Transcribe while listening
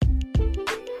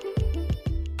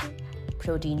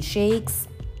protein shakes,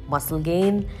 muscle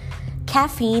gain,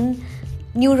 caffeine,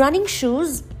 new running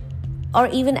shoes, or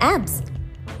even abs.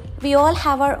 We all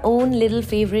have our own little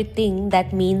favorite thing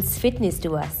that means fitness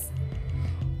to us.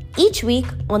 Each week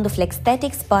on the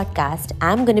Flexthetics podcast,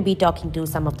 I'm going to be talking to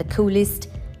some of the coolest,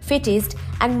 fittest,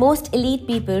 and most elite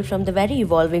people from the very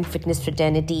evolving fitness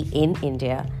fraternity in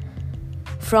India.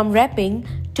 From repping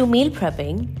to meal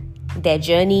prepping, their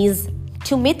journeys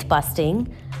to myth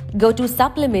busting, go-to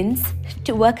supplements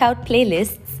to workout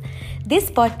playlists,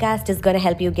 this podcast is going to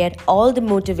help you get all the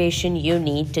motivation you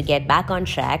need to get back on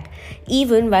track,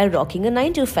 even while rocking a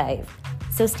 9 to 5.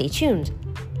 So stay tuned.